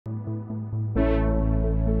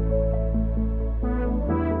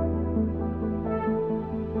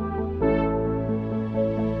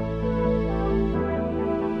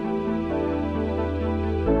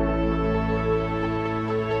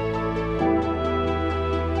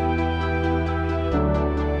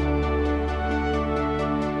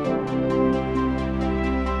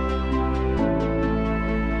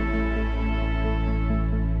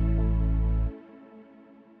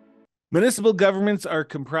Municipal governments are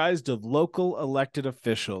comprised of local elected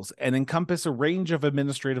officials and encompass a range of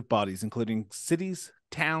administrative bodies, including cities,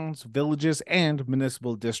 towns, villages, and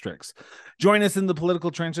municipal districts. Join us in the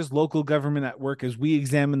political trenches, local government at work, as we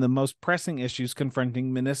examine the most pressing issues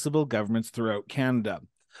confronting municipal governments throughout Canada.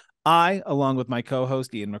 I, along with my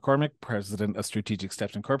co-host Ian McCormack, president of Strategic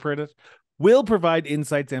Steps Incorporated, will provide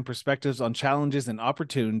insights and perspectives on challenges and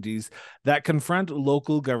opportunities that confront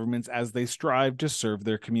local governments as they strive to serve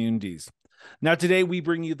their communities. Now, today we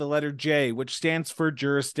bring you the letter J, which stands for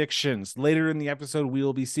jurisdictions. Later in the episode, we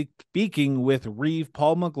will be speaking with Reeve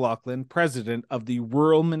Paul McLauchlin, president of the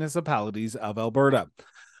Rural Municipalities of Alberta.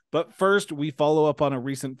 But first, we follow up on a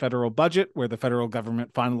recent federal budget where the federal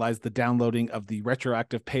government finalized the downloading of the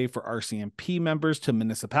retroactive pay for RCMP members to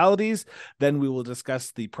municipalities. Then we will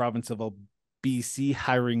discuss the province of BC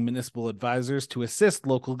hiring municipal advisors to assist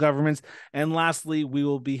local governments. And lastly, we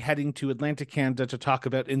will be heading to Atlantic Canada to talk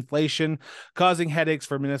about inflation causing headaches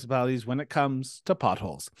for municipalities when it comes to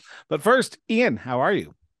potholes. But first, Ian, how are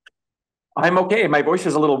you? I'm okay. My voice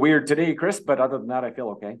is a little weird today, Chris, but other than that, I feel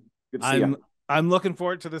okay. Good to see you. I'm looking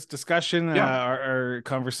forward to this discussion, Yeah. Our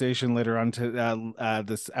conversation later on to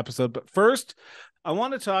this episode. But first, I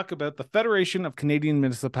want to talk about the Federation of Canadian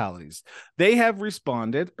Municipalities. They have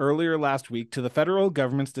responded earlier last week to the federal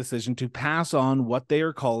government's decision to pass on what they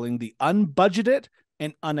are calling the unbudgeted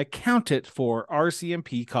and unaccounted for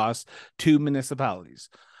RCMP costs to municipalities.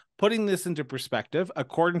 Putting this into perspective,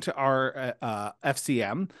 according to our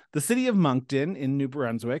FCM, the city of Moncton in New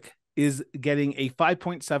Brunswick is getting a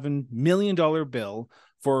 $5.7 million bill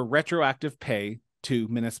for retroactive pay to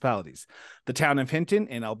municipalities. The town of Hinton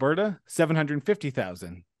in Alberta,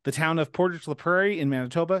 $750,000. The town of Portage la Prairie in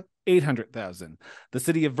Manitoba, $800,000. The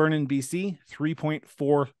city of Vernon, BC,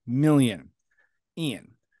 $3.4 million.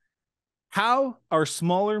 Ian, how are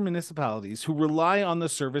smaller municipalities who rely on the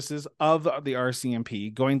services of the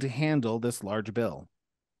RCMP going to handle this large bill?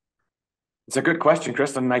 It's a good question,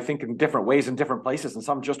 Chris, and I think in different ways in different places, and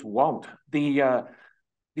some just won't.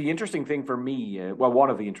 The interesting thing for me, one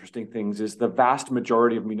of the interesting things is the vast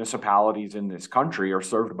majority of municipalities in this country are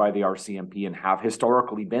served by the RCMP and have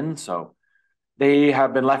historically been so. They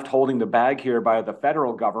have been left holding the bag here by the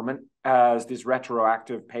federal government as this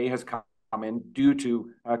retroactive pay has come in due to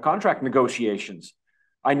contract negotiations.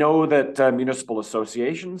 I know that municipal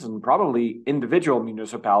associations and probably individual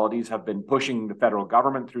municipalities have been pushing the federal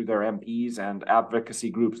government through their MPs and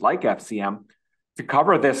advocacy groups like FCM to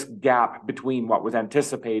cover this gap between what was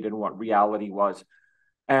anticipated and what reality was.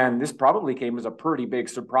 And this probably came as a pretty big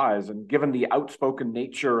surprise. And given the outspoken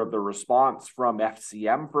nature of the response from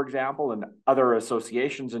FCM, for example, and other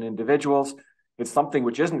associations and individuals, it's something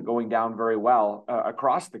which isn't going down very well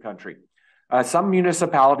across the country. Some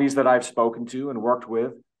municipalities that I've spoken to and worked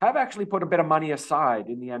with have actually put a bit of money aside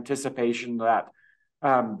in the anticipation that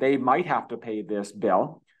they might have to pay this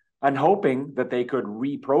bill and hoping that they could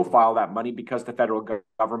reprofile that money because the federal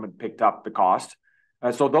government picked up the cost.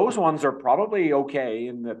 So those ones are probably okay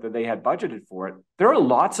in that they had budgeted for it. There are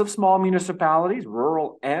lots of small municipalities,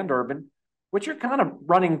 rural and urban, which are kind of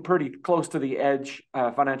running pretty close to the edge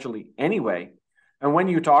financially anyway. And when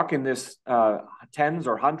you talk in this tens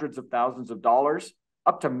or hundreds of thousands of dollars,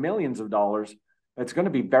 up to millions of dollars, it's going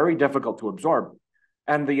to be very difficult to absorb.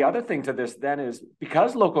 And the other thing to this then is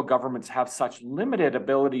because local governments have such limited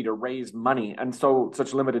ability to raise money and so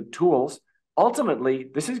such limited tools, ultimately,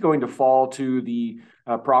 this is going to fall to the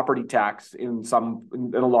property tax in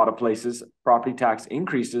a lot of places, property tax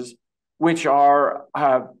increases, which are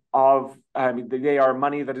they are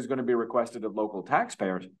money that is going to be requested of local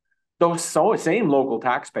taxpayers. Those same local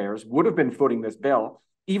taxpayers would have been footing this bill,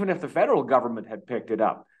 even if the federal government had picked it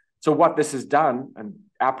up. So what this has done, and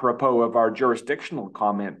apropos of our jurisdictional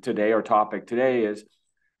comment today, or topic today, is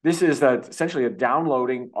this is essentially a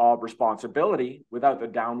downloading of responsibility without the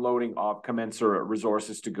downloading of commensurate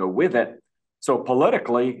resources to go with it. So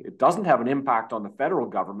politically, it doesn't have an impact on the federal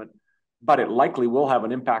government, but it likely will have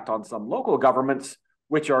an impact on some local governments,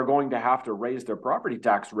 which are going to have to raise their property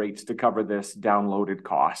tax rates to cover this downloaded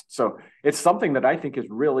cost. So it's something that I think is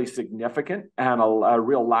really significant and a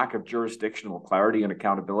real lack of jurisdictional clarity and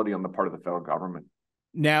accountability on the part of the federal government.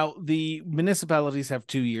 Now, the municipalities have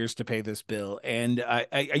 2 years to pay this bill, and I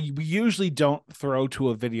usually don't throw to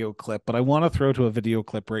a video clip, but I want to throw to a video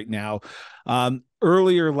clip right now.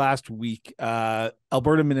 Earlier last week,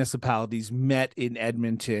 Alberta municipalities met in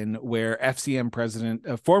Edmonton, where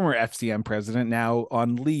former FCM president, now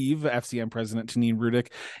on leave, FCM president Tanine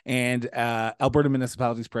Rudick, and Alberta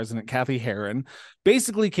municipalities president Kathy Heron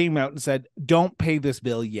basically came out and said, don't pay this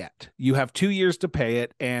bill yet. You have 2 years to pay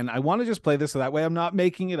it. And I want to just play this so that way I'm not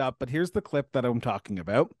making it up, but here's the clip that I'm talking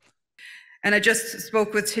about. And I just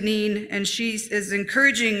spoke with Tanine, and she is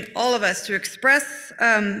encouraging all of us to express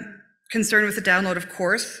concern with the download, of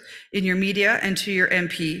course, in your media and to your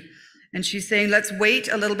MP. And she's saying, let's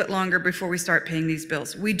wait a little bit longer before we start paying these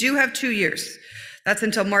bills. We do have 2 years. That's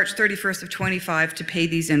until March 31st of 25 to pay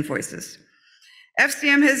these invoices.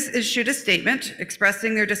 FCM has issued a statement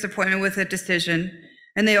expressing their disappointment with the decision,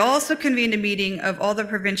 and they also convened a meeting of all the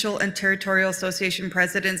provincial and territorial association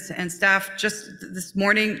presidents and staff just this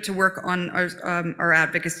morning to work on our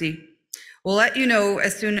advocacy. We'll let you know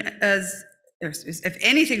as soon as, if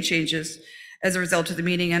anything changes as a result of the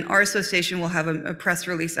meeting, and our association will have a press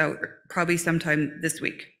release out probably sometime this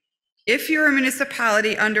week. If you're a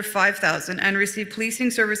municipality under 5,000 and receive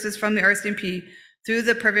policing services from the RCMP through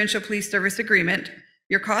the Provincial Police Service Agreement,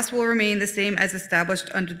 your costs will remain the same as established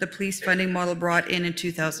under the police funding model brought in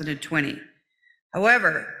 2020.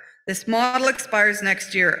 However, this model expires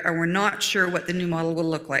next year, and we're not sure what the new model will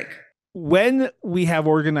look like. When we have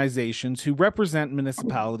organizations who represent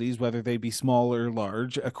municipalities, whether they be small or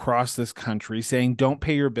large, across this country saying, don't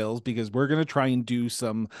pay your bills because we're going to try and do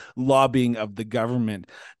some lobbying of the government,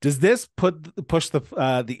 does this push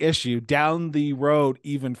the issue down the road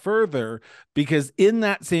even further? Because in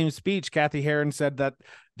that same speech, Kathy Heron said that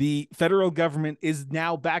the federal government is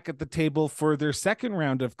now back at the table for their second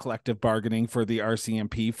round of collective bargaining for the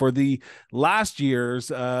RCMP for the last year's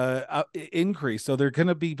increase. So they're going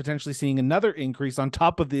to be potentially seeing another increase on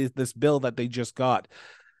top of this bill that they just got.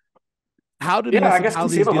 How do I guess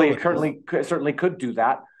conceivably it certainly could do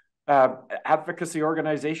that. Advocacy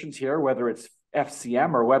organizations here, whether it's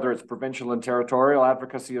FCM or whether it's provincial and territorial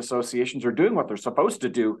advocacy associations, are doing what they're supposed to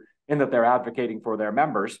do in that they're advocating for their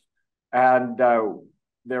members. And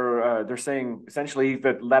they're saying essentially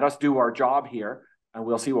that let us do our job here and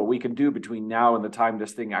we'll see what we can do between now and the time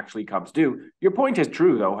this thing actually comes due. Your point is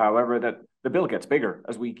true, though, however, that the bill gets bigger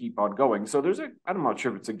as we keep on going. So I'm not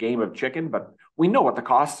sure if it's a game of chicken, but we know what the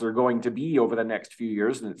costs are going to be over the next few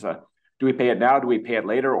years. And it's do we pay it now? Do we pay it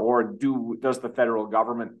later? Or does the federal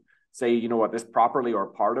government say, you know what, this properly, or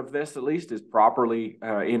part of this at least, is properly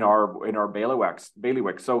in our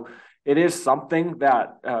bailiwick? So it is something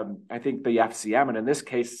that I think the FCM, and in this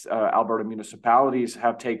case, Alberta municipalities,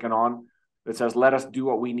 have taken on, that says, let us do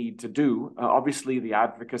what we need to do. Obviously, the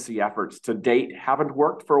advocacy efforts to date haven't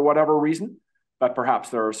worked for whatever reason, but perhaps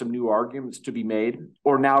there are some new arguments to be made.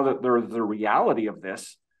 Or now that there's the reality of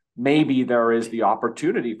this, maybe there is the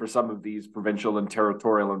opportunity for some of these provincial and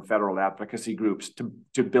territorial and federal advocacy groups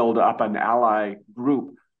to build up an ally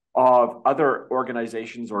group of other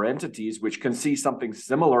organizations or entities which can see something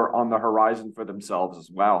similar on the horizon for themselves as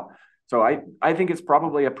well. So I think it's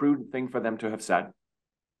probably a prudent thing for them to have said.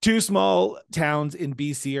 2 small towns in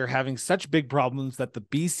BC are having such big problems that the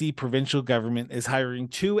BC provincial government is hiring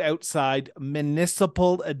 2 outside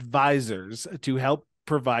municipal advisors to help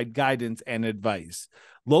provide guidance and advice.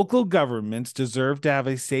 Local governments deserve to have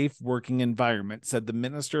a safe working environment, said the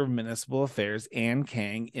Minister of Municipal Affairs, Anne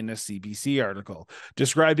Kang, in a CBC article,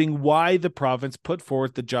 describing why the province put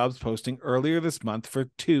forward the jobs posting earlier this month for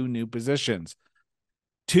 2 new positions.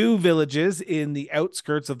 2 villages in the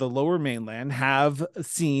outskirts of the Lower Mainland have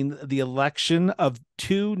seen the election of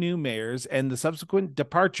 2 new mayors and the subsequent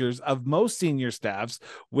departures of most senior staffs,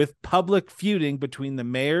 with public feuding between the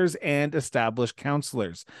mayors and established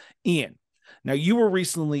councillors. Ian, now you were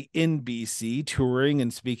recently in BC touring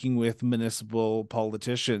and speaking with municipal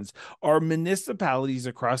politicians. Are municipalities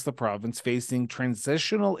across the province facing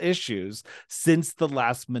transitional issues since the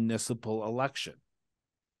last municipal election?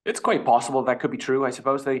 It's quite possible that could be true. I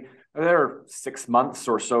suppose there are 6 months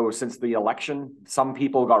or so since the election. Some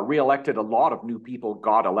people got reelected. A lot of new people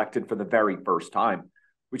got elected for the very first time,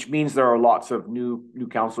 which means there are lots of new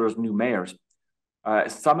councillors, new mayors.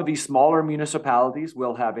 Some of these smaller municipalities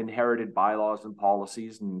will have inherited bylaws and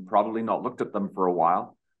policies and probably not looked at them for a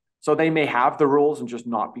while. So they may have the rules and just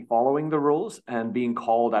not be following the rules and being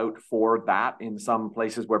called out for that in some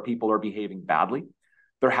places where people are behaving badly.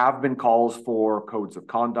 There have been calls for codes of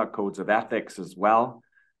conduct, codes of ethics as well.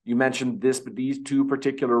 You mentioned these 2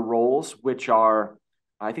 particular roles, which are,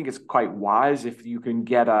 I think it's quite wise if you can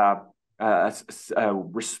get a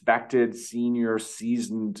respected, senior,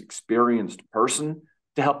 seasoned, experienced person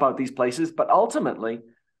to help out these places. But ultimately,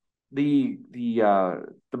 the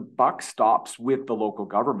buck stops with the local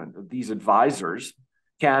government. These advisors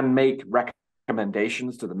can make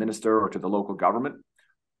recommendations to the minister or to the local government.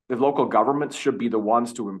 The local governments should be the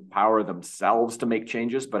ones to empower themselves to make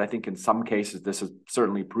changes, but I think in some cases this has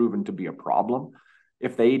certainly proven to be a problem.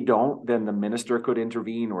 If they don't, then the minister could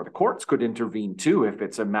intervene, or the courts could intervene too if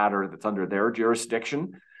it's a matter that's under their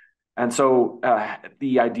jurisdiction. And so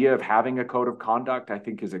the idea of having a code of conduct, I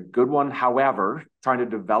think, is a good one. However, trying to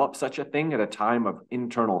develop such a thing at a time of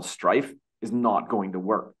internal strife is not going to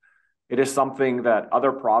work. It is something that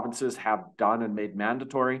other provinces have done and made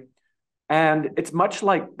mandatory. And it's much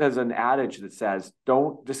like there's an adage that says,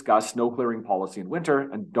 don't discuss snow clearing policy in winter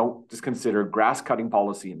and don't just consider grass cutting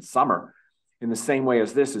policy in summer. In the same way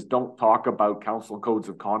as this is, don't talk about council codes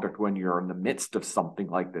of conduct when you're in the midst of something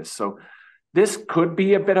like this. So this could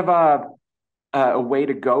be a bit of a way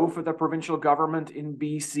to go for the provincial government in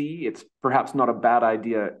BC. It's perhaps not a bad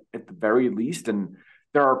idea at the very least. And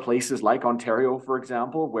there are places like Ontario, for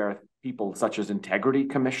example, where people such as integrity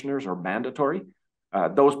commissioners are mandatory.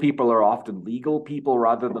 Those people are often legal people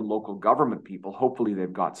rather than local government people. Hopefully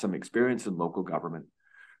they've got some experience in local government.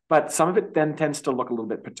 But some of it then tends to look a little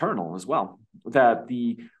bit paternal as well.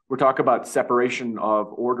 We're talking about separation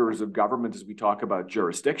of orders of government as we talk about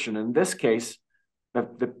jurisdiction. In this case,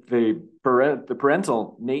 the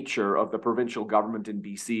parental nature of the provincial government in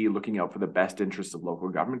BC looking out for the best interests of local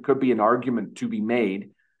government could be an argument to be made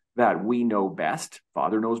that we know best,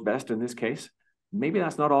 father knows best in this case. Maybe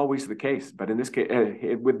that's not always the case, but in this case,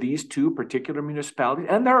 with these two particular municipalities,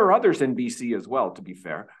 and there are others in BC as well, to be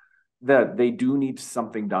fair, that they do need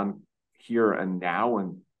something done here and now,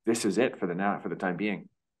 and this is it for the time being.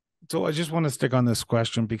 So I just want to stick on this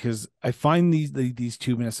question because I find these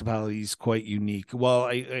two municipalities quite unique. Well,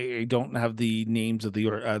 I don't have the names of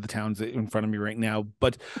the towns in front of me right now,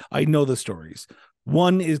 but I know the stories.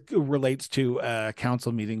 One relates to a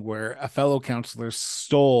council meeting where a fellow councillor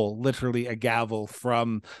stole literally a gavel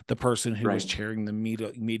from the person who was chairing the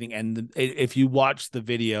meeting. And if you watch the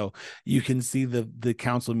video, you can see the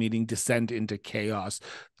council meeting descend into chaos,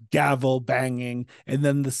 gavel banging. And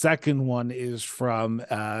then the second one is from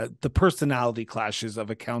the personality clashes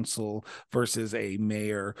of a council versus a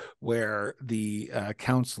mayor, where the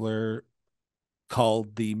councillor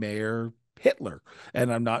called the mayor Hitler.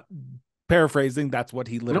 And I'm not paraphrasing, that's what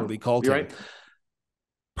he literally called him. Right.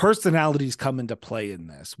 Personalities come into play in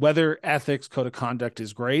this. Whether ethics, code of conduct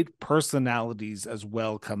is great, personalities as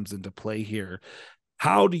well comes into play here.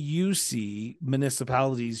 How do you see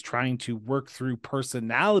municipalities trying to work through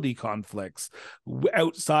personality conflicts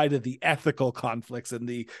outside of the ethical conflicts and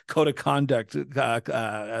the code of conduct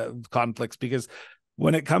conflicts? Because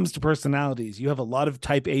when it comes to personalities, you have a lot of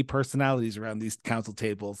type A personalities around these council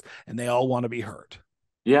tables, and they all want to be heard.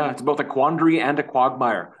 Yeah, it's both a quandary and a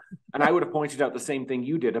quagmire. And I would have pointed out the same thing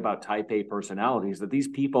you did about type A personalities, that these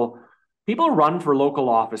people run for local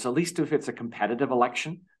office, at least if it's a competitive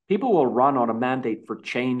election. People will run on a mandate for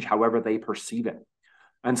change however they perceive it.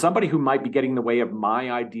 And somebody who might be getting in the way of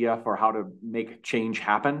my idea for how to make change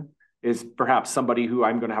happen is perhaps somebody who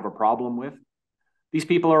I'm going to have a problem with. These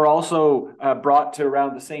people are also brought to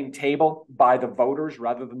around the same table by the voters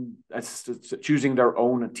rather than choosing their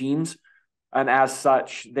own teams. And as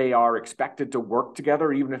such, they are expected to work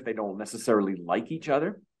together, even if they don't necessarily like each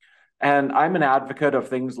other. And I'm an advocate of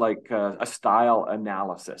things like a style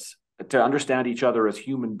analysis to understand each other as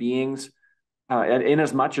human beings, and in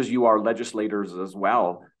as much as you are legislators as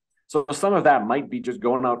well. So some of that might be just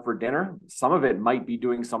going out for dinner. Some of it might be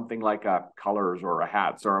doing something like a Colors or a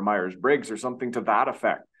Hats or a Myers-Briggs or something to that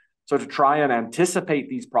effect. So to try and anticipate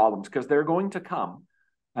these problems, because they're going to come,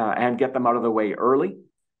 and get them out of the way early.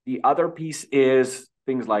 The other piece is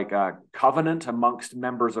things like a covenant amongst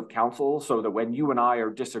members of council, so that when you and I are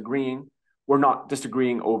disagreeing, we're not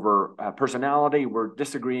disagreeing over personality, we're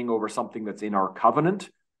disagreeing over something that's in our covenant.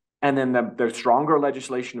 And then the stronger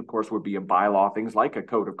legislation, of course, would be a bylaw, things like a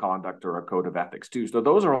code of conduct or a code of ethics too. So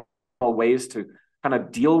those are all ways to kind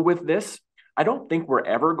of deal with this. I don't think we're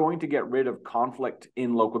ever going to get rid of conflict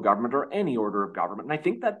in local government or any order of government. And I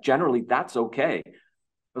think that generally that's okay,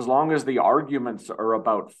 as long as the arguments are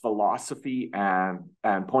about philosophy and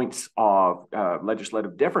points of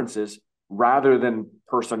legislative differences rather than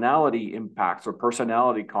personality impacts or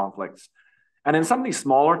personality conflicts. And in some of these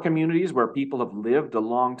smaller communities where people have lived a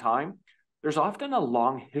long time, there's often a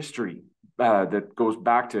long history that goes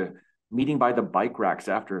back to meeting by the bike racks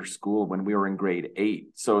after school when we were in grade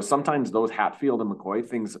 8. So sometimes those Hatfield and McCoy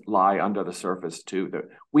things lie under the surface too, that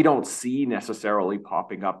we don't see necessarily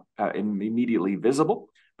popping up immediately visible,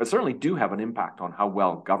 but certainly do have an impact on how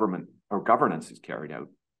well government or governance is carried out.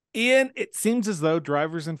 Ian, it seems as though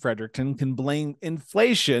drivers in Fredericton can blame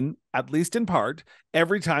inflation, at least in part,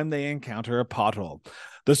 every time they encounter a pothole.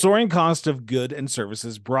 The soaring cost of goods and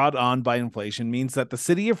services brought on by inflation means that the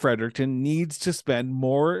city of Fredericton needs to spend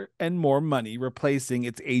more and more money replacing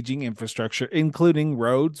its aging infrastructure, including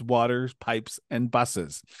roads, water, pipes, and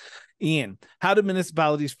buses. Ian, how do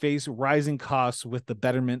municipalities face rising costs with the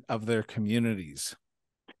betterment of their communities?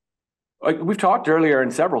 We've talked earlier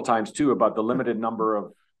and several times too about the limited number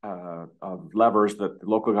of levers that the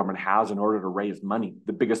local government has in order to raise money.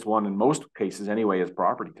 The biggest one in most cases anyway is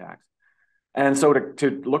property tax. And so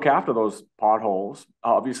to look after those potholes,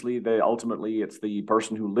 obviously ultimately it's the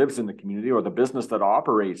person who lives in the community or the business that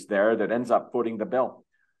operates there that ends up footing the bill.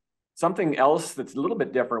 Something else that's a little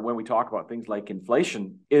bit different when we talk about things like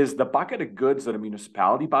inflation is the bucket of goods that a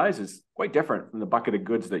municipality buys is quite different from the bucket of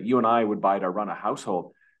goods that you and I would buy to run a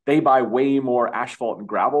household. They buy way more asphalt and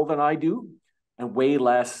gravel than I do, and way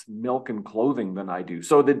less milk and clothing than I do.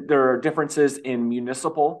 So there are differences in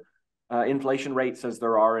municipal inflation rates as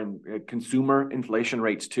there are in consumer inflation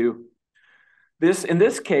rates too. In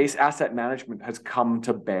this case, asset management has come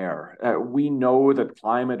to bear. We know that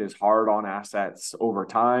climate is hard on assets over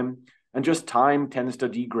time, and just time tends to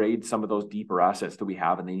degrade some of those deeper assets that we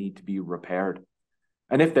have, and they need to be repaired.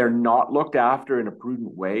 And if they're not looked after in a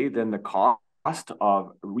prudent way, then the cost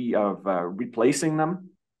of replacing them,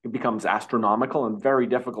 it becomes astronomical and very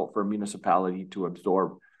difficult for a municipality to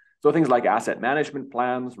absorb. So things like asset management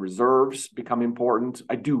plans, reserves become important.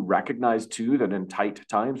 I do recognize too that in tight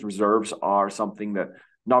times, reserves are something that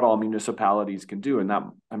not all municipalities can do. And that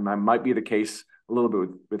might be the case a little bit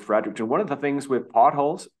with Fredericton. One of the things with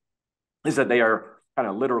potholes is that they are kind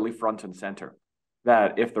of literally front and center.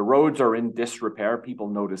 That if the roads are in disrepair, people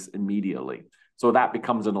notice immediately. So that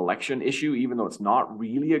becomes an election issue, even though it's not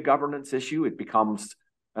really a governance issue. It becomes,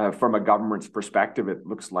 from a government's perspective, it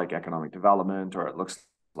looks like economic development, or it looks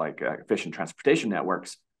like efficient transportation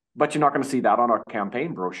networks, but you're not going to see that on our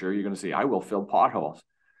campaign brochure. You're going to see, I will fill potholes.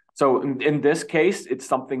 So in this case, it's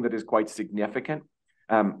something that is quite significant.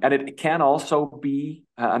 And it can also be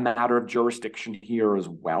a matter of jurisdiction here as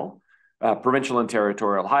well. Provincial and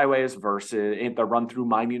territorial highways versus the run through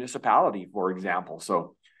my municipality, for example.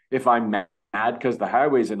 So if I'm mad because the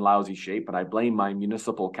highway's in lousy shape and I blame my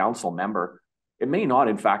municipal council member, it may not,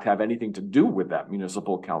 in fact, have anything to do with that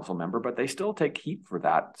municipal council member, but they still take heat for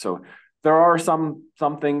that. So there are some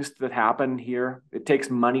things that happen here. It takes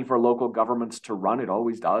money for local governments to run. It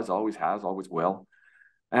always does, always has, always will.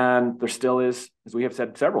 And there still is, as we have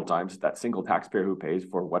said several times, that single taxpayer who pays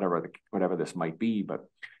for whatever this might be. But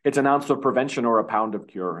it's an ounce of prevention or a pound of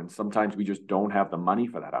cure. And sometimes we just don't have the money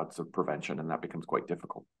for that ounce of prevention, and that becomes quite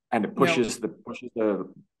difficult. And it pushes the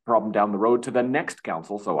problem down the road to the next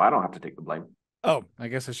council, so I don't have to take the blame. Oh, I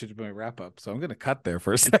guess I should do my wrap up. So I'm going to cut there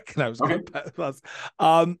for a second. I was going to pause.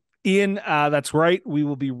 Ian, that's right. We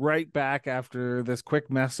will be right back after this quick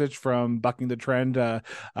message from Bucking the Trend.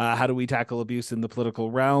 How do we tackle abuse in the political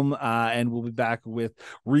realm? And we'll be back with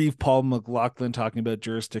Reeve Paul McLauchlin talking about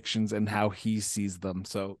jurisdictions and how he sees them.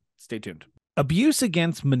 So stay tuned. Abuse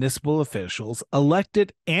against municipal officials,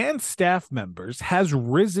 elected and staff members has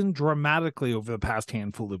risen dramatically over the past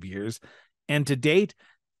handful of years. And to date,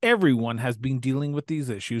 everyone has been dealing with these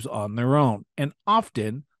issues on their own, and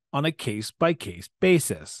often on a case-by-case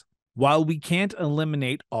basis. While we can't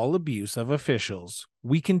eliminate all abuse of officials,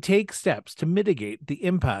 we can take steps to mitigate the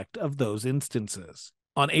impact of those instances.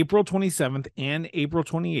 On April 27th and April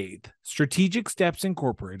 28th, Strategic Steps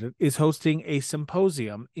Incorporated is hosting a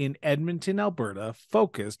symposium in Edmonton, Alberta,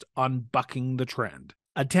 focused on bucking the trend.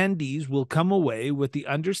 Attendees will come away with the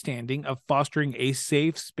understanding of fostering a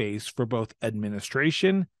safe space for both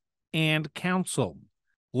administration and council.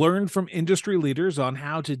 Learn from industry leaders on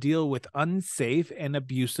how to deal with unsafe and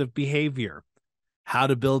abusive behavior, how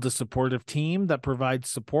to build a supportive team that provides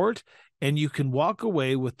support, and you can walk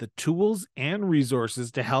away with the tools and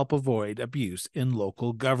resources to help avoid abuse in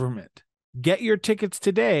local government. Get your tickets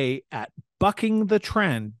today at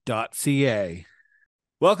buckingthetrend.ca.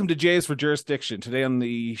 Welcome to J's for Jurisdiction. Today on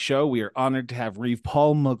the show, we are honored to have Reeve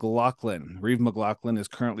Paul McLauchlin. Reeve McLauchlin is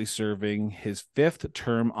currently serving his 5th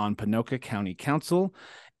term on Ponoka County Council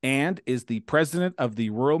and is the president of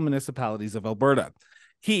the Rural Municipalities of Alberta.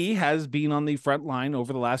 He has been on the front line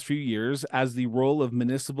over the last few years as the role of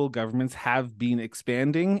municipal governments have been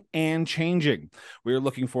expanding and changing. We are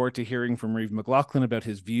looking forward to hearing from Reeve McLauchlin about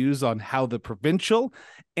his views on how the provincial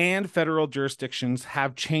and federal jurisdictions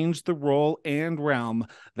have changed the role and realm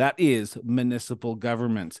that is municipal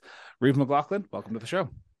governments. Reeve McLauchlin, welcome to the show.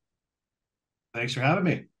 Thanks for having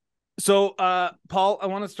me. So, Paul, I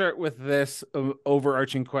want to start with this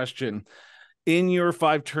overarching question. In your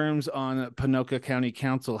 5 terms on Ponoka County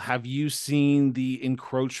Council, have you seen the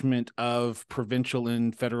encroachment of provincial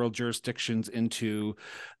and federal jurisdictions into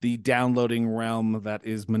the downloading realm that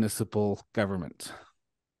is municipal government?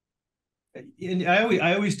 And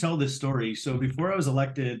I always tell this story. So before I was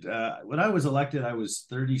elected, when I was elected, I was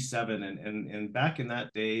 37. And back in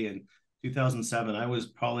that day, in 2007, I was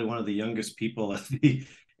probably one of the youngest people at the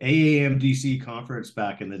AAMDC conference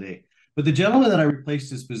back in the day. But the gentleman that I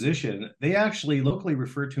replaced his position, they actually locally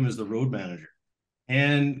referred to him as the road manager.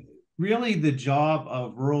 And really the job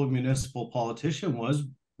of rural municipal politician was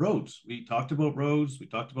roads. We talked about roads, we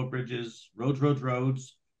talked about bridges,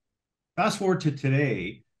 roads. Fast forward to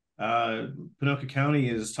today, Ponoka County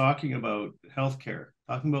is talking about healthcare,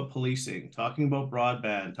 talking about policing, talking about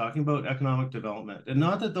broadband, talking about economic development. And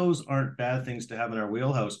not that those aren't bad things to have in our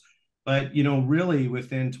wheelhouse, but really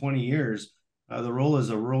within 20 years, the role as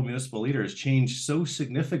a rural municipal leader has changed so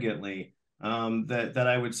significantly that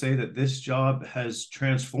I would say that this job has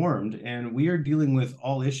transformed, and we are dealing with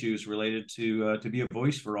all issues related to be a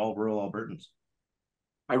voice for all rural Albertans.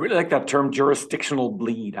 I really like that term, jurisdictional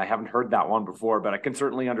bleed. I haven't heard that one before, but I can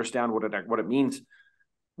certainly understand what it means.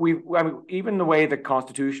 Even the way the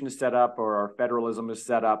Constitution is set up or our federalism is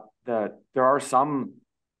set up, that there are some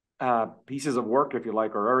pieces of work, if you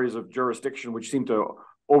like, or areas of jurisdiction which seem to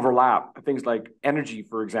overlap. Things like energy,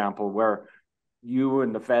 for example, where you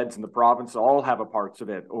and the feds and the province all have a parts of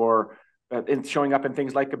it, or it's showing up in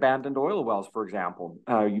things like abandoned oil wells, for example.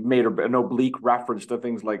 You made an oblique reference to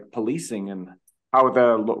things like policing and how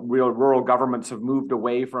the rural governments have moved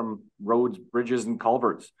away from roads, bridges, and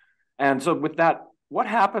culverts. And so with that, what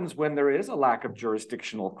happens when there is a lack of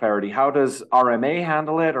jurisdictional clarity? How does RMA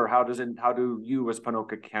handle it, or how do you as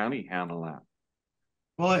Ponoka County handle that?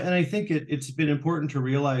 Well, and I think it's been important to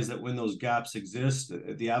realize that when those gaps exist,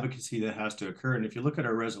 the advocacy that has to occur. And if you look at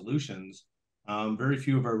our resolutions, very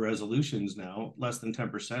few of our resolutions now, less than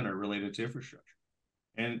 10%, are related to infrastructure.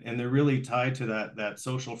 And they're really tied to that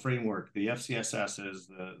social framework, the FCSSs,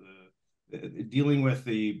 the dealing with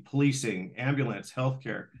the policing, ambulance,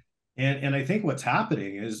 healthcare. And I think what's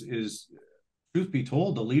happening is truth be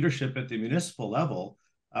told, the leadership at the municipal level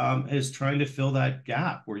is trying to fill that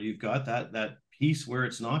gap where you've got that piece where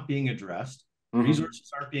it's not being addressed, resources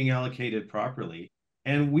aren't being allocated properly.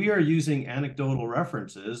 And we are using anecdotal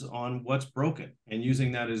references on what's broken and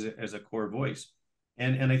using that as a core voice.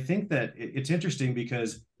 And I think that it's interesting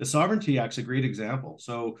because the Sovereignty Act's a great example.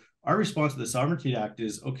 So our response to the Sovereignty Act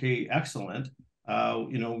is, okay, excellent,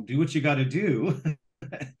 do what you got to do.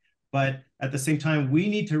 But at the same time, we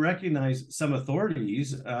need to recognize some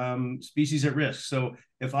authorities, species at risk. So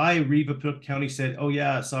if Reeve Paul County said, oh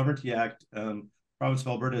yeah, Sovereignty Act, Province of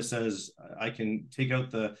Alberta says I can take out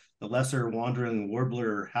the lesser wandering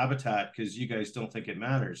warbler habitat because you guys don't think it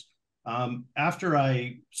matters. After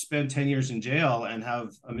I spend 10 years in jail and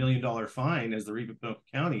have $1 million fine as the Reeve Paul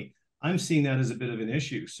County, I'm seeing that as a bit of an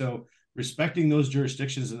issue. So respecting those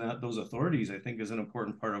jurisdictions and those authorities, I think, is an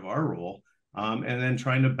important part of our role. And then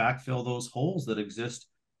trying to backfill those holes that exist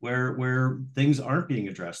where things aren't being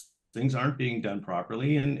addressed, things aren't being done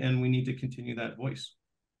properly, and we need to continue that voice.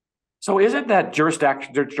 So is it that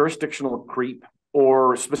jurisdictional creep,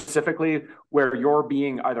 or specifically where you're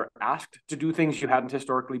being either asked to do things you hadn't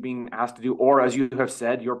historically been asked to do, or as you have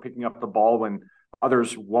said, you're picking up the ball when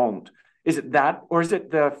others won't? Is it that, or is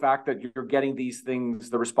it the fact that you're getting these things,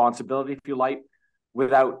 the responsibility, if you like,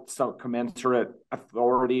 without some commensurate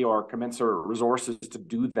authority or commensurate resources to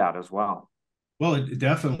do that as well? Well,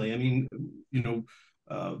 definitely. I mean,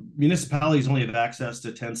 municipalities only have access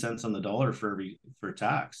to 10 cents on the dollar for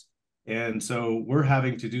tax. And so we're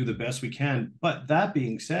having to do the best we can. But that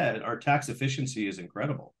being said, our tax efficiency is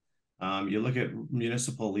incredible. You look at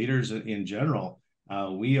municipal leaders in general,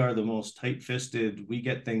 we are the most tight-fisted, we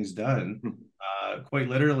get things done, quite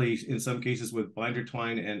literally in some cases with binder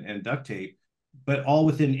twine and duct tape, but all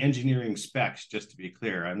within engineering specs, just to be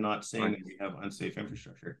clear. I'm not saying that we have unsafe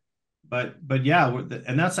infrastructure. But yeah,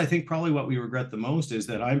 and that's, I think, probably what we regret the most is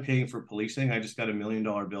that I'm paying for policing. I just got $1 million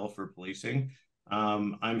bill for policing.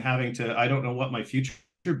 I don't know what my future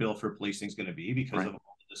bill for policing is going to be because of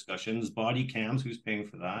all the discussions. Body cams, who's paying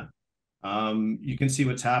for that? You can see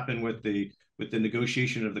what's happened with the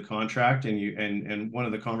negotiation of the contract, and one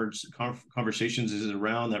of the conversations is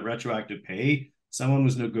around that retroactive pay. Someone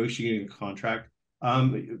was negotiating a contract.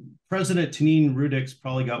 President Tanine Rudik's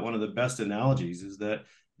probably got one of the best analogies, is that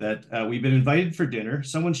we've been invited for dinner,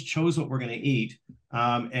 someone's chose what we're going to eat,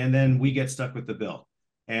 and then we get stuck with the bill.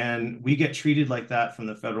 And we get treated like that from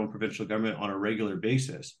the federal and provincial government on a regular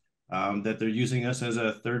basis, that they're using us as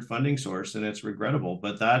a third funding source, and it's regrettable.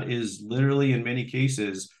 But that is literally, in many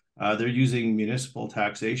cases, they're using municipal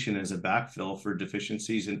taxation as a backfill for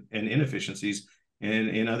deficiencies and inefficiencies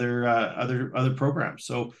in other programs.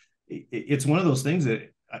 So it's one of those things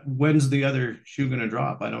that, when's the other shoe going to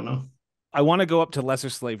drop? I don't know. I want to go up to Lesser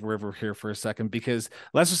Slave River here for a second, because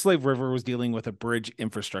Lesser Slave River was dealing with a bridge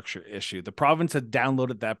infrastructure issue. The province had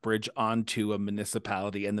downloaded that bridge onto a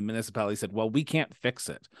municipality, and the municipality said, well, we can't fix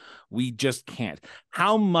it. We just can't.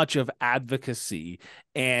 How much of advocacy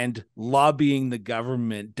and lobbying the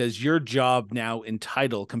government does your job now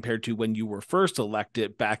entitle compared to when you were first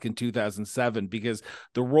elected back in 2007? Because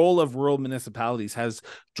the role of rural municipalities has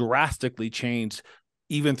drastically changed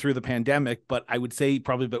even through the pandemic, but I would say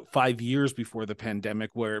probably about 5 years before the pandemic,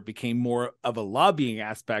 where it became more of a lobbying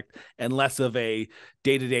aspect and less of a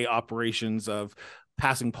day-to-day operations of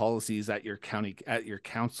passing policies at your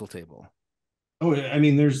council table. Oh, I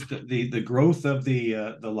mean, there's the growth of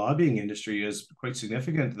the lobbying industry is quite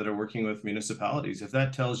significant that are working with municipalities. If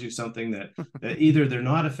that tells you something that either they're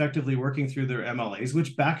not effectively working through their MLAs,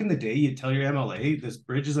 which back in the day, you'd tell your MLA, this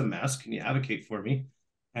bridge is a mess, can you advocate for me?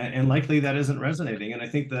 And likely that isn't resonating. And I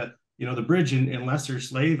think that, the bridge in Lesser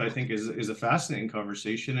Slave, I think is a fascinating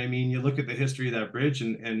conversation. I mean, you look at the history of that bridge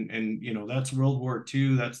and that's World War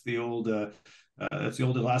II. That's the old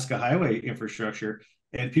Alaska Highway infrastructure.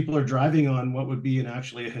 And people are driving on what would be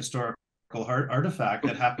actually a historical artifact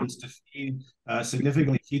that happens to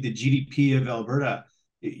significantly feed the GDP of Alberta.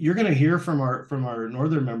 You're going to hear from our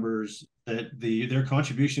northern members that their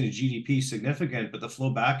contribution to GDP is significant, but the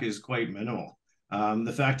flow back is quite minimal.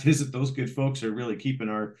 The fact is that those good folks are really keeping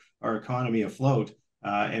our economy afloat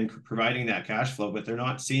and providing that cash flow, but they're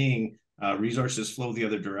not seeing resources flow the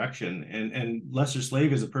other direction. And Lesser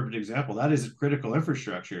Slave is a perfect example. That is critical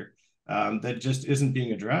infrastructure that just isn't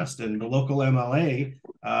being addressed. And the local MLA,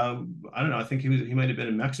 I don't know, I think he might have been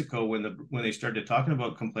in Mexico when they started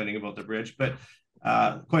complaining about the bridge, but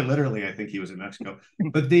quite literally, I think he was in Mexico.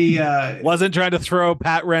 But wasn't trying to throw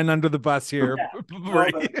Pat Wren under the bus here.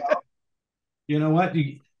 Yeah. You know what?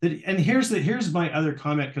 And here's my other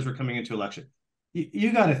comment, because we're coming into election.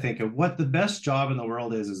 You got to think of what the best job in the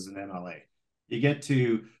world is as an MLA. You get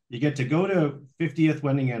to go to 50th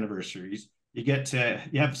wedding anniversaries. You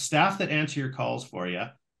have staff that answer your calls for you,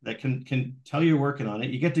 that can tell you're working on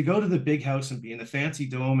it. You get to go to the big house and be in the fancy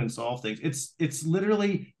dome and solve things. It's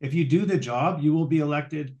literally, if you do the job, you will be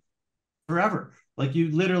elected forever. Like,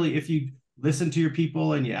 you literally, if you listen to your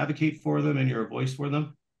people and you advocate for them and you're a voice for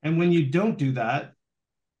them. And when you don't do that,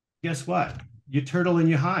 guess what? You turtle and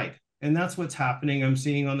you hide. And that's what's happening, I'm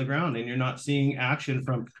seeing on the ground. And you're not seeing action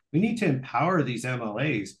we need to empower these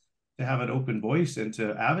MLAs to have an open voice and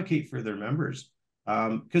to advocate for their members.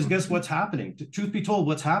 Because guess what's happening? Truth be told,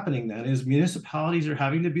 what's happening then is municipalities are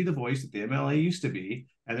having to be the voice that the MLA used to be,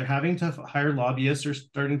 and they're having to hire lobbyists or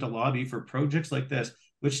starting to lobby for projects like this,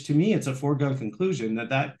 which to me, it's a foregone conclusion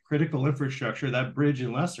that critical infrastructure, that bridge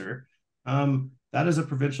in Lesser, that is a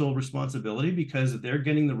provincial responsibility, because they're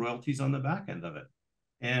getting the royalties on the back end of it.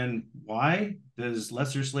 And why does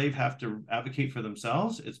Lesser Slave have to advocate for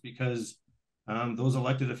themselves? It's because those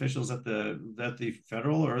elected officials at the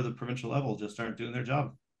federal or the provincial level just aren't doing their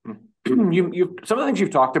job. Some of the things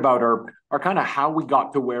you've talked about are kind of how we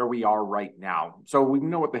got to where we are right now. So we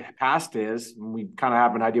know what the past is, and we kind of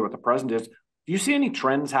have an idea what the present is. Do you see any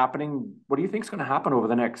trends happening? What do you think is going to happen over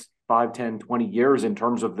the next 5, 10, 20 years in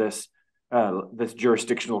terms of this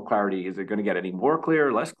jurisdictional clarity? Is it going to get any more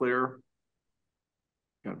clear, less clear?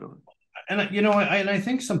 And I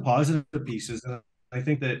think some positive pieces. And I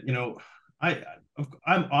think that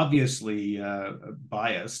I'm obviously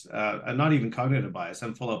biased. I'm not even cognitive bias.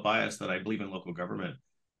 I'm full of bias that I believe in local government.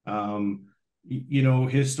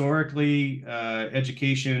 Historically,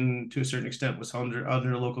 education to a certain extent was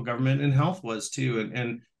under local government, and health was too.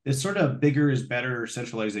 And this sort of bigger is better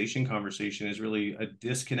centralization conversation is really a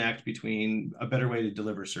disconnect between a better way to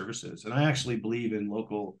deliver services. And I actually believe in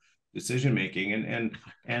local decision making, and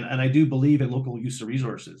I do believe in local use of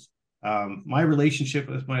resources. My relationship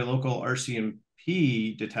with my local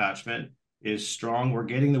RCMP detachment is strong. We're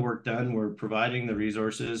getting the work done. We're providing the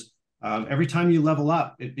resources. Every time you level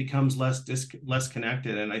up, it becomes less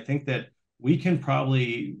connected. And I think that we can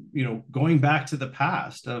probably, going back to the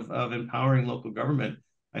past of empowering local government,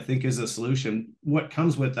 I think is a solution. What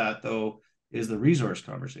comes with that, though, is the resource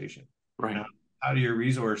conversation. Right. How do you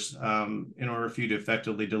resource in order for you to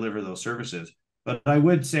effectively deliver those services? But I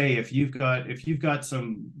would say if you've got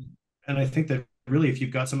some, and I think that really if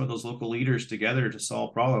you've got some of those local leaders together to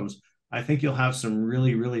solve problems, I think you'll have some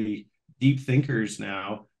really, really deep thinkers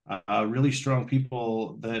now, really strong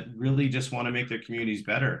people that really just want to make their communities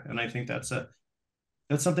better. And I think that's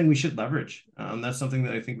something we should leverage. That's something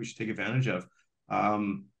that I think we should take advantage of.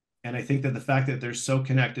 And I think that the fact that they're so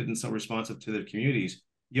connected and so responsive to their communities,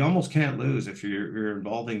 you almost can't lose if you're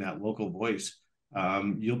involving that local voice.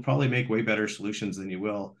 You'll probably make way better solutions than you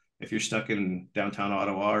will if you're stuck in downtown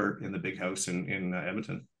Ottawa or in the big house in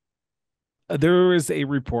Edmonton. There is a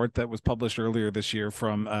report that was published earlier this year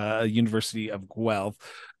from University of Guelph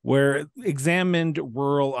where it examined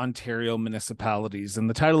rural Ontario municipalities, and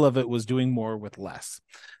the title of it was Doing More with Less.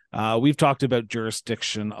 We've talked about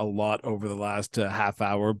jurisdiction a lot over the last half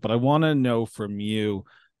hour, but I want to know from you,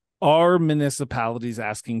 are municipalities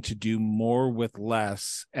asking to do more with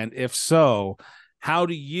less? And if so, how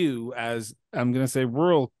do you, as I'm going to say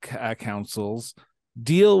rural councils,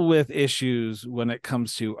 deal with issues when it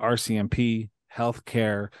comes to RCMP,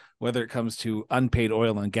 healthcare, whether it comes to unpaid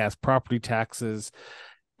oil and gas property taxes,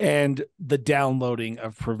 and the downloading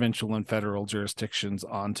of provincial and federal jurisdictions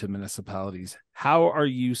onto municipalities? How are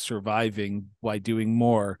you surviving by doing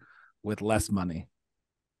more with less money?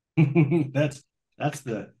 That's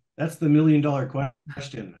the $1 million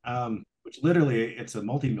question, which literally it's a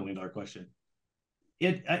multi-million-dollar question.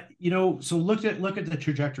 So look at the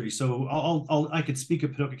trajectory. So I could speak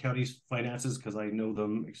of Panoka County's finances because I know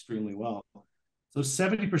them extremely well. So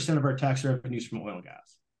 70% of our tax revenue is from oil and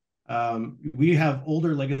gas. We have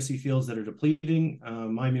older legacy fields that are depleting.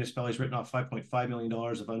 My municipality has written off $5.5 million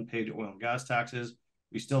of unpaid oil and gas taxes.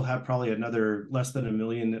 We still have probably another less than $1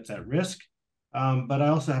 million that's at risk. But I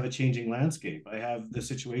also have a changing landscape. I have the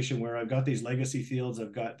situation where I've got these legacy fields.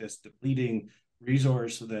 I've got this depleting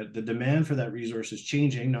resource, so that the demand for that resource is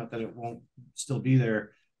changing, not that it won't still be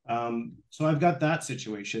there. So I've got that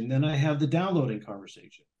situation. Then I have the downloading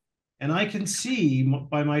conversation. And I can see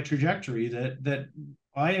by my trajectory that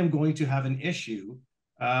I am going to have an issue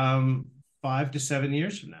 5 to 7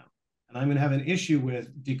 years from now. And I'm going to have an issue with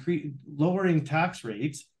lowering tax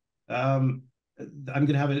rates. I'm going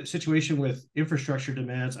to have a situation with infrastructure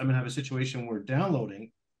demands. I'm going to have a situation where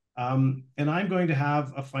downloading, and I'm going to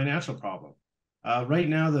have a financial problem. Right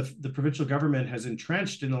now, the provincial government has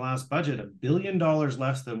entrenched in the last budget $1 billion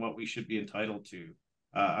less than what we should be entitled to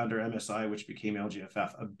under MSI, which became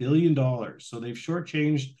LGFF, $1 billion. So they've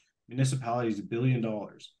shortchanged municipalities $1 billion.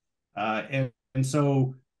 And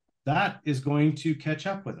so that is going to catch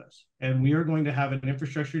up with us. And we are going to have an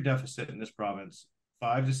infrastructure deficit in this province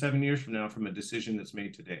 5 to 7 years from now from a decision that's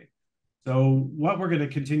made today. So what we're going to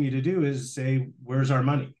continue to do is say, where's our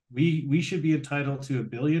money? We should be entitled to $1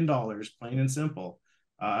 billion, plain and simple.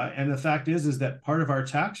 And the fact is that part of our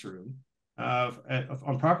tax room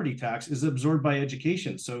on property tax is absorbed by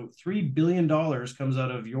education. So $3 billion comes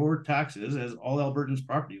out of your taxes as all Albertans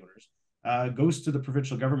property owners, goes to the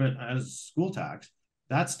provincial government as school tax.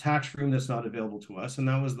 That's tax room that's not available to us. And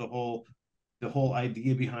that was the whole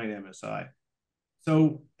idea behind MSI.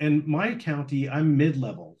 So in my county, I'm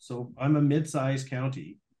mid-level. So I'm a mid-sized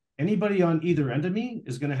county. Anybody on either end of me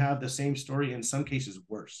is going to have the same story, in some cases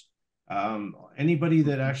worse. Anybody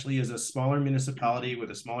that actually is a smaller municipality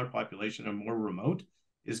with a smaller population and more remote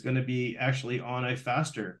is going to be actually on a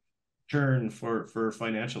faster churn for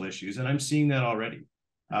financial issues. And I'm seeing that already.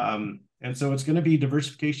 And so it's going to be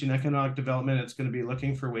diversification, economic development. It's going to be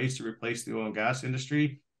looking for ways to replace the oil and gas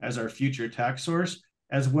industry as our future tax source,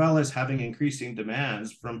 as well as having increasing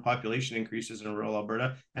demands from population increases in rural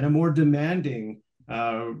Alberta and a more demanding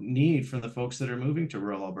need from the folks that are moving to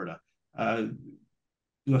rural Alberta.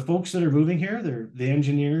 The folks that are moving here, they're the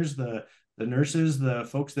engineers, the nurses, the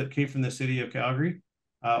folks that came from the city of Calgary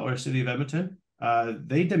or city of Edmonton.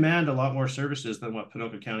 They demand a lot more services than what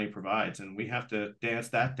Panoka County provides. And we have to dance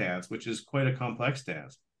that dance, which is quite a complex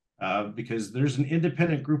dance because there's an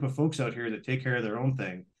independent group of folks out here that take care of their own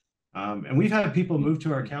thing. And we've had people move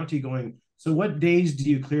to our county going, so what days do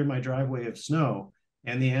you clear my driveway of snow?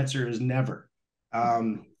 And the answer is never.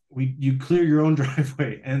 You clear your own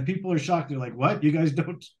driveway. And people are shocked. They're like, what? You guys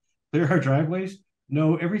don't clear our driveways?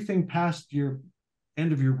 No, everything past your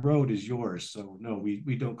end of your road is yours. So no,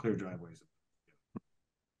 we don't clear driveways.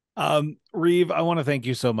 Reeve, I want to thank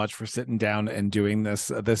you so much for sitting down and doing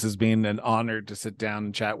this. This has been an honor to sit down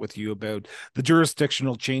and chat with you about the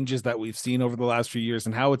jurisdictional changes that we've seen over the last few years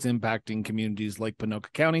and how it's impacting communities like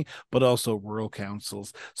Panoka County, but also rural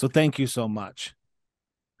councils. So thank you so much.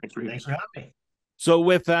 Thanks for having me. So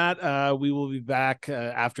with that, we will be back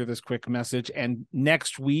after this quick message. And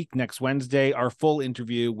next week, next Wednesday, our full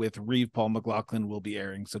interview with Reeve Paul McLauchlin will be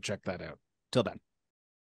airing. So check that out. Till then.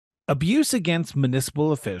 Abuse against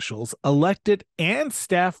municipal officials, elected and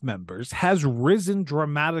staff members has risen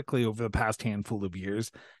dramatically over the past handful of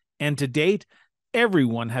years. And to date,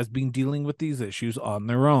 everyone has been dealing with these issues on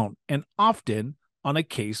their own and often on a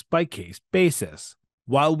case-by-case basis.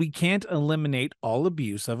 While we can't eliminate all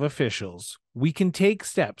abuse of officials, we can take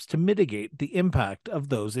steps to mitigate the impact of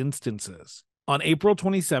those instances. On April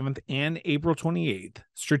 27th and April 28th,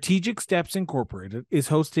 Strategic Steps Incorporated is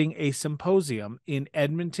hosting a symposium in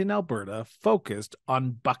Edmonton, Alberta, focused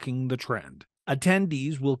on bucking the trend.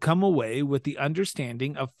 Attendees will come away with the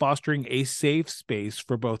understanding of fostering a safe space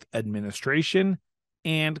for both administration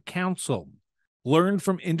and council. Learn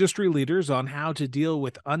from industry leaders on how to deal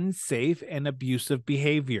with unsafe and abusive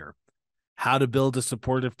behavior, how to build a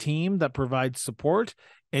supportive team that provides support,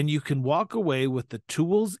 and you can walk away with the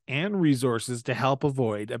tools and resources to help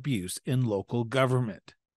avoid abuse in local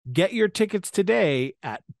government. Get your tickets today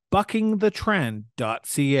at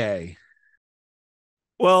buckingthetrend.ca.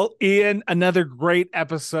 Well, Ian, another great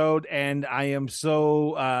episode, and I am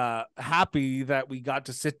so happy that we got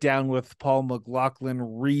to sit down with Paul McLauchlin,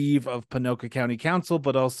 Reeve of Ponoka County Council,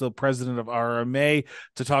 but also president of RMA,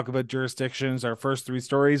 to talk about jurisdictions. Our first three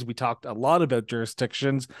stories, we talked a lot about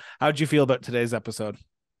jurisdictions. How'd you feel about today's episode?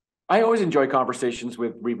 I always enjoy conversations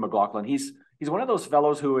with Reeve McLauchlin. He's one of those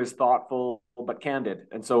fellows who is thoughtful but candid,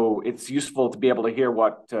 and so it's useful to be able to hear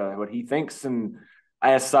what he thinks, and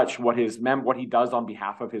as such, what he does on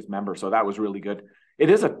behalf of his members. So that was really good. It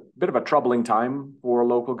is a bit of a troubling time for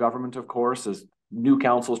local government, of course, as new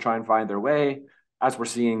councils try and find their way, as we're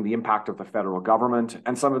seeing the impact of the federal government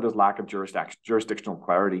and some of this lack of jurisdictional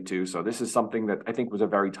clarity too. So this is something that I think was a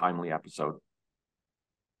very timely episode.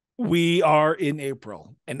 We are in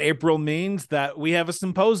April, and April means that we have a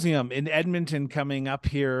symposium in Edmonton coming up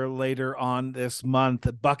here later on this month,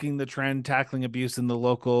 bucking the trend, tackling abuse in the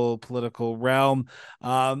local political realm.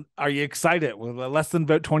 Are you excited? Well, less than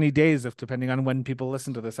about 20 days, if depending on when people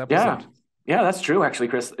listen to this episode. Yeah, that's true. Actually,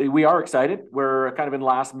 Chris, we are excited. We're kind of in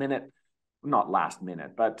not last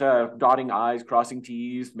minute, but dotting I's, crossing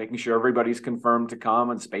T's, making sure everybody's confirmed to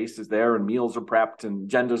come and space is there and meals are prepped and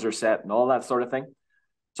agendas are set and all that sort of thing.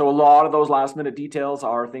 So a lot of those last minute details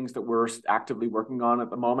are things that we're actively working on at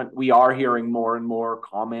the moment. We are hearing more and more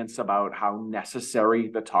comments about how necessary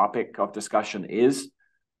the topic of discussion is.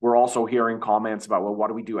 We're also hearing comments about, well, what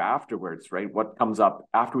do we do afterwards, right? What comes up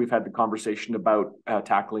after we've had the conversation about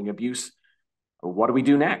tackling abuse? What do we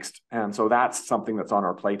do next? And so that's something that's on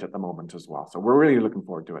our plate at the moment as well. So we're really looking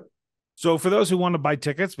forward to it. So for those who want to buy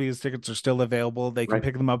tickets, because tickets are still available, they can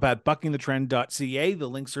pick them up at buckingthetrend.ca. The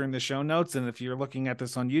links are in the show notes. And if you're looking at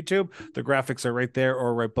this on YouTube, the graphics are right there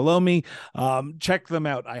or right below me. Check them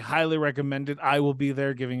out. I highly recommend it. I will be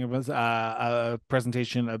there giving a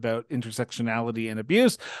presentation about intersectionality and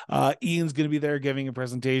abuse. Ian's going to be there giving a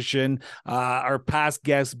presentation. Our past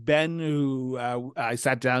guest, Ben, who I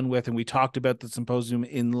sat down with and we talked about the symposium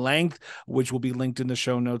in length, which will be linked in the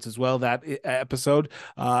show notes as well. That episode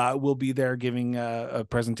will be there giving a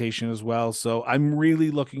presentation as well. So I'm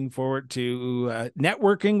really looking forward to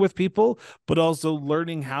networking with people, but also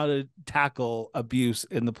learning how to tackle abuse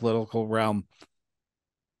in the political realm.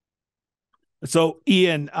 So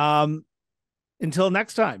Ian, until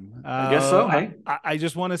next time, I guess so. Hey, I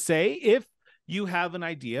just want to say, if you have an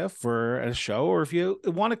idea for a show, or if you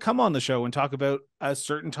want to come on the show and talk about a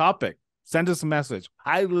certain topic, send us a message.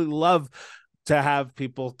 I love to have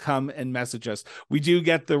people come and message us. We do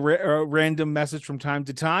get the random message from time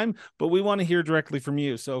to time, but we want to hear directly from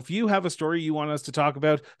you. So if you have a story you want us to talk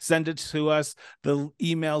about, send it to us. The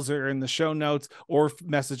emails are in the show notes, or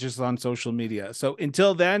messages on social media. So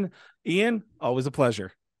until then, Ian, always a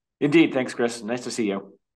pleasure. Indeed. Thanks, Chris. Nice to see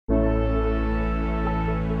you.